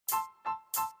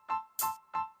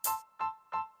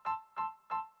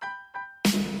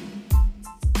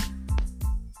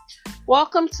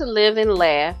Welcome to Live and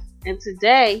Laugh, and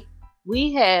today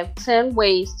we have 10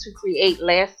 ways to create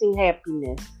lasting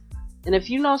happiness. And if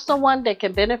you know someone that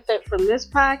can benefit from this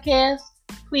podcast,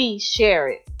 please share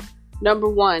it. Number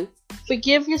 1,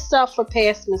 forgive yourself for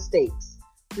past mistakes.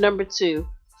 Number 2,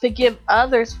 forgive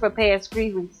others for past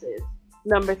grievances.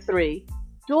 Number 3,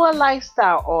 do a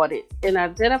lifestyle audit and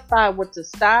identify what to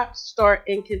stop, start,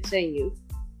 and continue.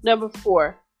 Number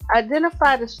 4,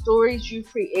 identify the stories you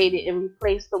created and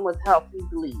replace them with healthy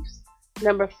beliefs.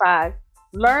 Number 5,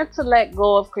 learn to let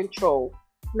go of control.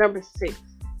 Number 6,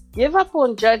 give up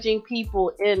on judging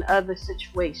people in other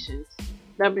situations.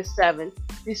 Number 7,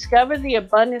 discover the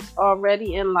abundance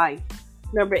already in life.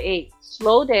 Number 8,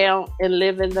 slow down and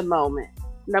live in the moment.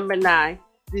 Number 9,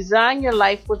 design your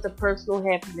life with a personal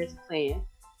happiness plan.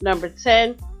 Number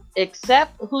 10,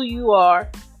 accept who you are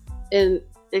and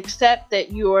accept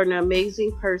that you are an amazing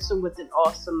person with an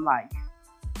awesome life.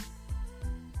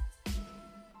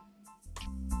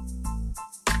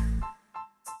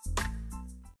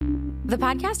 The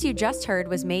podcast you just heard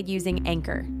was made using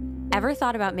Anchor. Ever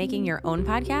thought about making your own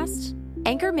podcast?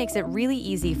 Anchor makes it really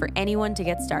easy for anyone to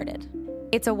get started.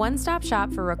 It's a one-stop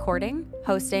shop for recording,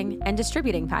 hosting, and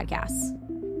distributing podcasts.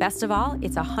 Best of all,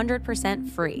 it's 100%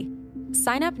 free.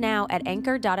 Sign up now at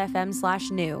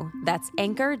anchor.fm/new. That's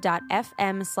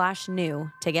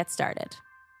anchor.fm/new to get started.